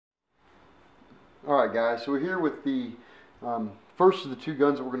Alright guys, so we're here with the first of the two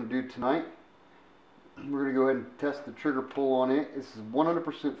guns that we're going to do tonight. We're going to go ahead and test the trigger pull on it. This is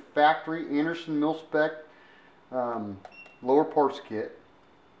 100% factory Anderson mil-spec lower parts kit.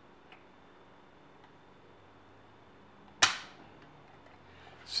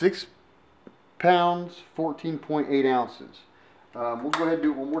 £6, 14.8 ounces. We'll go ahead and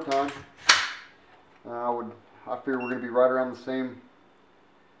do it one more time. I figure we're going to be right around the same.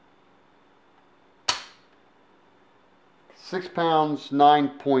 6 pounds,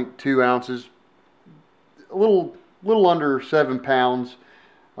 9.2 ounces, a little under 7 pounds,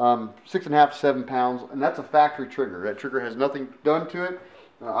 6.5 to 7 pounds, and that's a factory trigger. That trigger has nothing done to it.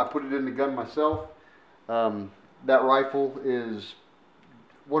 I put it in the gun myself. That rifle is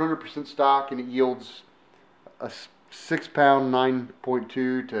 100% stock, and it yields a 6 pound,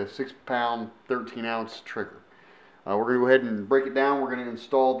 9.2 to 6 pound, 13 ounce trigger. We're going to go ahead and break it down. We're going to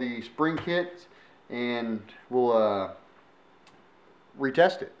install the spring kit, and we'll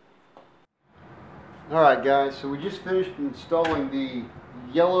retest it. Alright guys, so we just finished installing the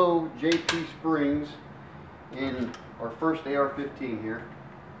yellow JP springs in our first AR15 here.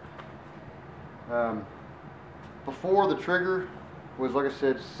 Before, the trigger was, like I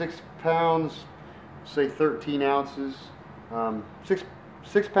said, 6 pounds, say 13 ounces, 6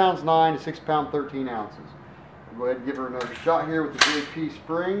 pounds 9 to 6 pound 13 ounces. We'll go ahead and give her another shot here with the JP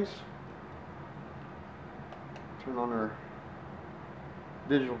springs. Turn on our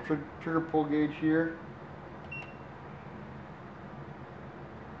digital trigger pull gauge here.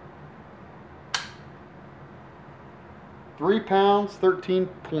 £3,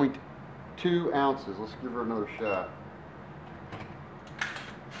 13.2 ounces. Let's give her another shot.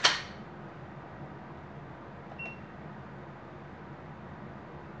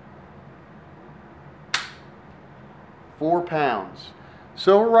 £4.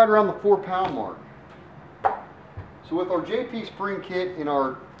 So we're right around the 4 pound mark. So with our JP spring kit and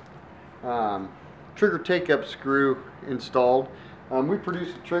our trigger take-up screw installed, we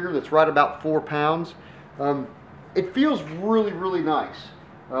produced a trigger that's right about 4 pounds. It feels really nice.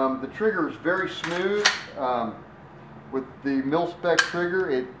 The trigger is very smooth. With the mil-spec trigger,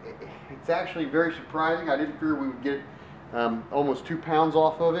 it's actually very surprising. I didn't figure we would get almost 2 pounds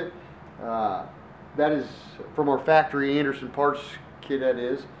off of it. That is from our factory Anderson parts kit, that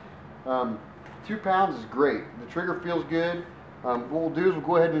is. 2 pounds is great. The trigger feels good. What we'll do is we'll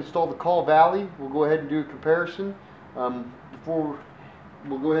go ahead and install the call valley. We'll go ahead and do a comparison. Before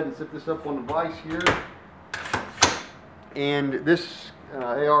we'll go ahead and set this up on the vise here. And this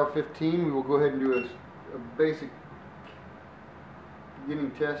AR15, we will go ahead and do a basic beginning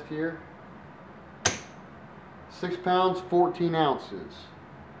test here. 6 pounds, 14 ounces.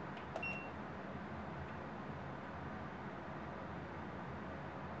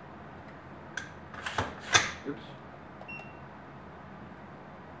 Oops.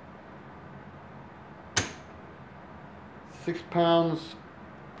 £6,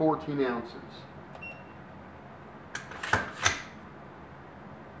 14 ounces.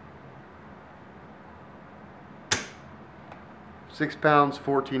 £6,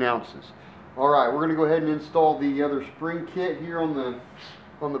 14 ounces. All right, we're going to go ahead and install the other spring kit here on the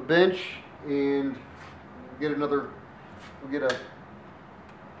bench, and we'll get another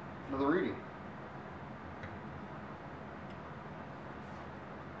reading.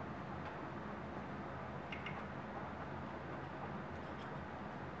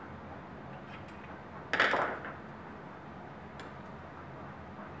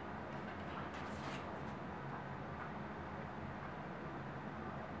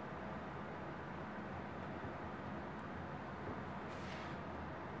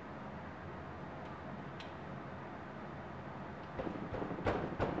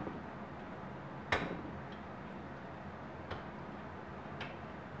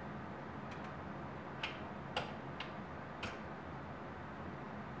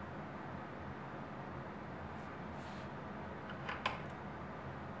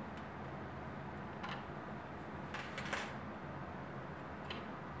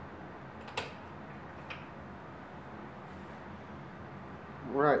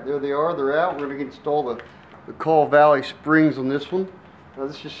 Alright, there they are. They're out. We're going to install the Call Valley springs on this one. Now,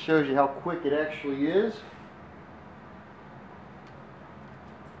 this just shows you how quick it actually is.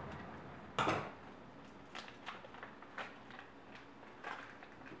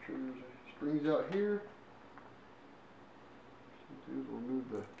 Trim the springs out here. What we'll do is we'll remove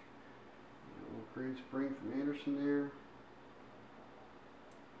the little green spring from Anderson there.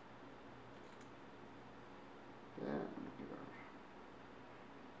 That.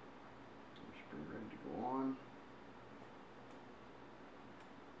 Ready to go on.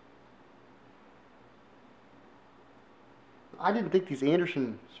 I didn't think these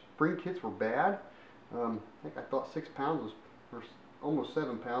Anderson spring kits were bad. I think I thought 6 pounds was, or almost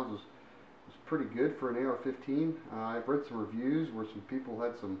 7 pounds was pretty good for an AR-15. I've read some reviews where some people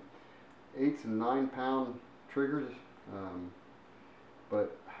had some 8 and 9 pound triggers,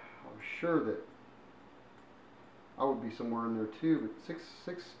 but I was sure that I would be somewhere in there too. But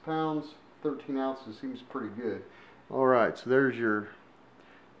 6 pounds, 13 ounces seems pretty good. All right, so there's your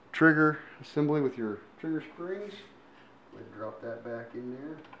trigger assembly with your trigger springs. Let's drop that back in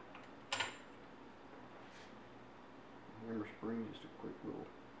there. Hammer spring, just a quick little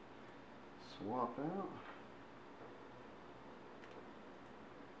swap out.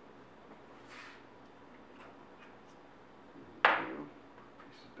 There we go.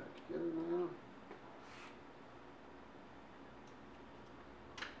 Piece it back together now.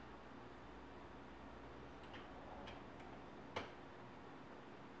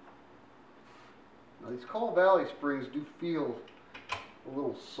 Now these Call Valley springs do feel a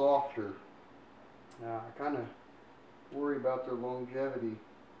little softer. I kind of worry about their longevity.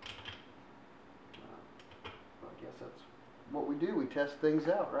 I guess that's what we do. We test things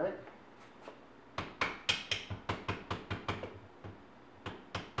out, right?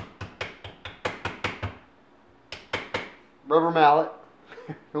 Rubber mallet.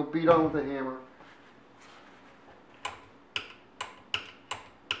 Don't beat on with a hammer.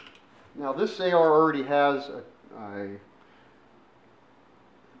 Now this AR already has a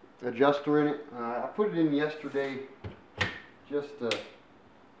adjuster in it. I put it in yesterday just to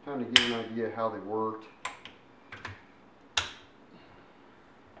kind of give you an idea how they worked.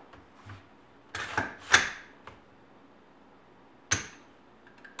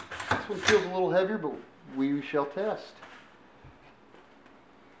 This one feels a little heavier, but we shall test.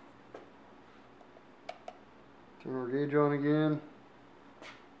 Turn our gauge on again.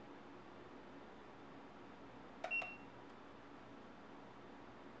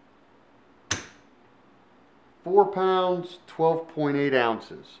 £4 pounds, 12.8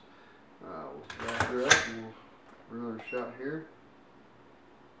 ounces. We'll back her up and we'll run another shot here.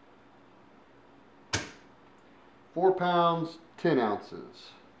 4 pounds, 10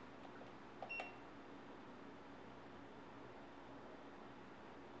 ounces.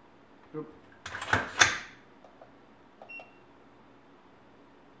 Oop.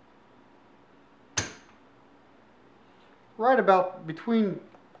 Right about between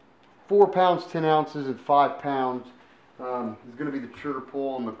 4 pounds, 10 ounces, and 5 pounds is going to be the trigger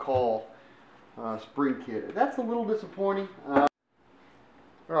pull on the Call spring kit. That's a little disappointing.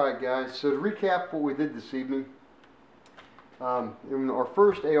 Alright guys, so to recap what we did this evening, in our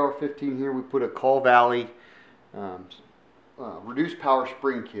first AR-15 here we put a Call Valley reduced power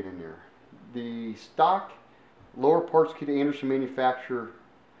spring kit in there. The stock lower parts kit Anderson manufacturer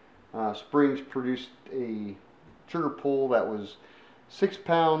springs produced a trigger pull that was 6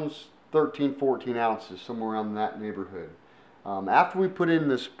 pounds, 13, 14 ounces, somewhere around that neighborhood. After we put in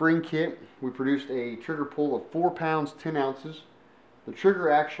the spring kit, we produced a trigger pull of 4 pounds, 10 ounces. The trigger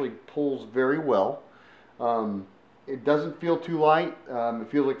actually pulls very well. It doesn't feel too light. It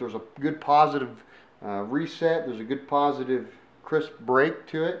feels like there's a good positive reset. There's a good positive crisp break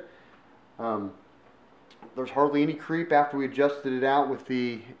to it. There's hardly any creep after we adjusted it out with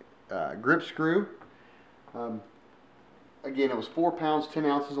the grip screw. Again, it was 4 pounds, 10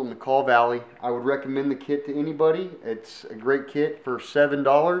 ounces on the Call Valley. I would recommend the kit to anybody. It's a great kit for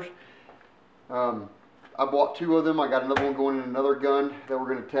 $7. I bought 2 of them. I got another one going in another gun that we're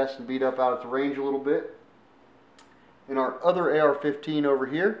going to test and beat up out at the range a little bit. In our other AR-15 over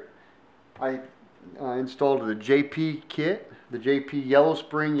here, I installed the JP kit, the JP yellow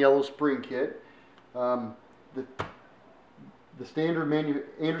spring kit. The standard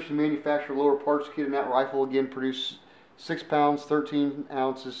Anderson manufacturer lower parts kit in that rifle again produced 6 pounds, 13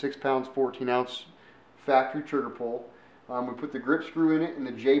 ounces, 6 pounds, 14 ounce factory trigger pull. We put the grip screw in it and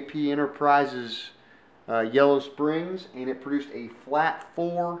the JP Enterprises yellow springs, and it produced a flat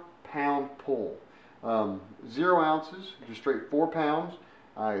 4 pound pull. 0 ounces, just straight 4 pounds.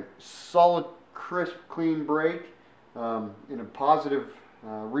 Solid, crisp, clean break in a positive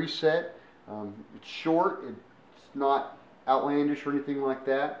reset. It's short, it's not outlandish or anything like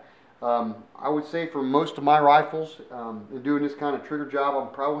that. I would say for most of my rifles, in doing this kind of trigger job,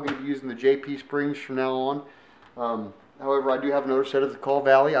 I'm probably going to be using the JP springs from now on. However, I do have another set of the Call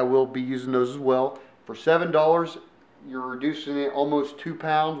Valley. I will be using those as well. For $7, you're reducing it almost 2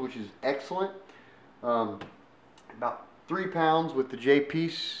 pounds, which is excellent. About 3 pounds with the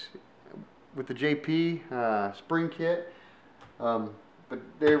JP spring kit. But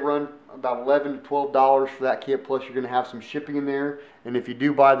they run about $11 to $12 for that kit, plus you're going to have some shipping in there. And if you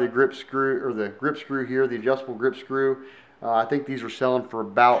do buy the grip screw, or the grip screw here, the adjustable grip screw, I think these are selling for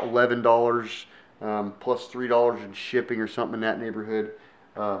about $11 plus $3 in shipping or something in that neighborhood.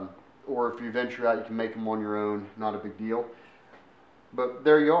 Or if you venture out, you can make them on your own. Not a big deal. But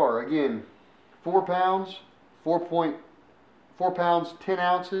there you are. Again, 4 pounds, 4 pounds, 10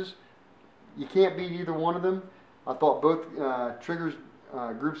 ounces. You can't beat either one of them. I thought both triggers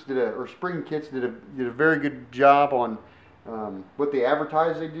groups or spring kits did a very good job on what they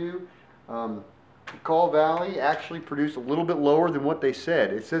advertise they do. Call Valley actually produced a little bit lower than what they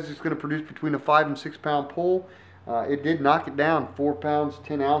said. It says it's going to produce between a 5 and 6 pound pull. It did knock it down 4 pounds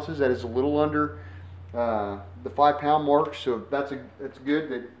 10 ounces. That is a little under the 5 pound mark, so that's good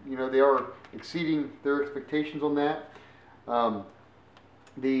that, you know, they are exceeding their expectations on that.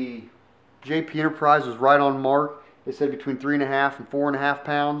 The JP Enterprise was right on mark. It said between 3.5 and 4.5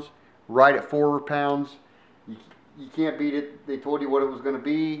 pounds, right at 4 pounds. You can't beat it. They told you what it was going to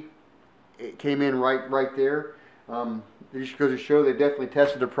be. It came in right there. It just goes to show they definitely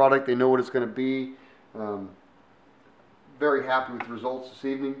tested their product. They know what it's going to be. Very happy with the results this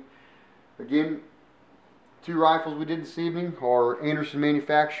evening. Again, 2 rifles we did this evening are Anderson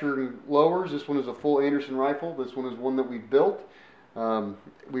manufacturing lowers. This one is a full Anderson rifle. This one is one that we built. We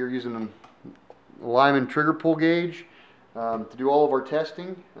are using a Lyman trigger pull gauge to do all of our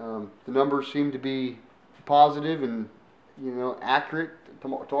testing. The numbers seem to be positive and, you know, accurate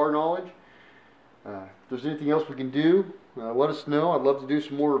to our knowledge. If there's anything else we can do, let us know. I'd love to do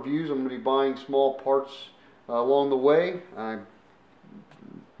some more reviews. I'm going to be buying small parts along the way. I'm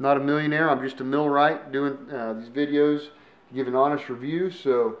not a millionaire. I'm just a millwright doing these videos to give an honest review.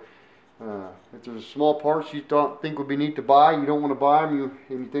 So if there's small parts you think would be neat to buy, you don't want to buy them,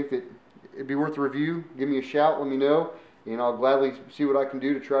 and you think that it'd be worth a review, give me a shout, let me know, and I'll gladly see what I can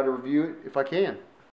do to try to review it if I can.